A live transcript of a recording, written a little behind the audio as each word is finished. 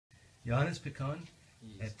Johannes Pikaan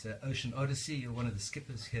Yes. at Ocean Odyssey. You're one of the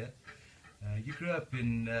skippers here. You grew up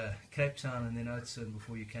in Cape Town and then Oudtshoorn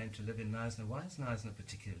before you came to live in Knysna. Why is Knysna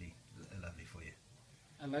particularly lovely for you?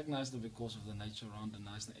 I like Knysna because of the nature around the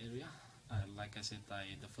Knysna area. Like I said,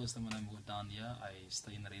 the first time when I moved down here, I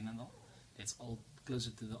stay in Renenal. It's all closer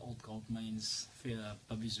to the old gold mines,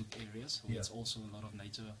 Babizoek areas, where Yeah. it's also a lot of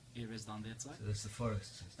nature areas down that side. So that's the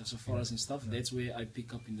forests. There's a forest and stuff. Yeah. That's where I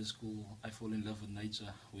pick up in the school. I fall in love with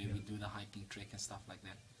nature, where Yeah. we do the hiking track and stuff like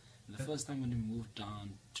that. And the first time when we moved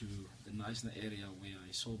down to the Knysna area, where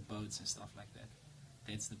I saw boats and stuff like that,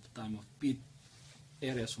 that's the time of peak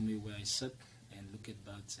areas for me where I sit and look at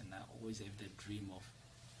boats, and I always have that dream of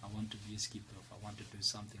I want to be a skipper, if I want to do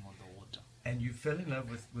something on the water. And you fell in love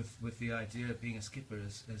with the idea of being a skipper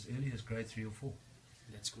as early as grade 3 or 4.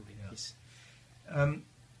 That's correct, Yeah. yes.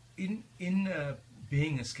 In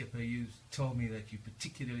being a skipper, you told me that your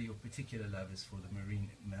particular love is for the marine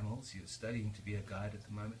mammals. You're studying to be a guide at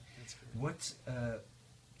the moment. That's correct.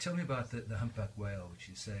 Tell me about the humpback whale, which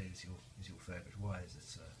you say is your favorite. Why is it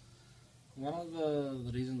so? One of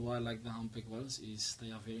the reasons why I like the humpback whales is they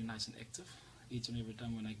are very nice and active. Each and every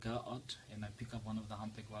time when I go out and I pick up one of the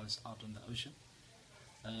humpback whales out on the ocean,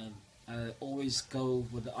 I always go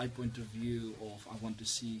with the eye point of view of I want to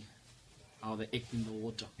see how they act in the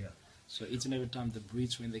water. Yeah. So each and every time the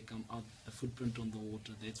breeds, when they come out, the footprint on the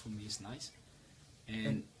water, that for me is nice.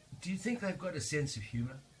 And do you think they've got a sense of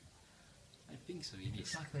humor? I think so, it It's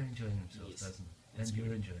is. like they're enjoying themselves, Yes. doesn't it? That's And you're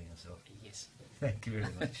correct. enjoying yourself. Yes. Thank you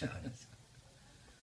very much, Johannes.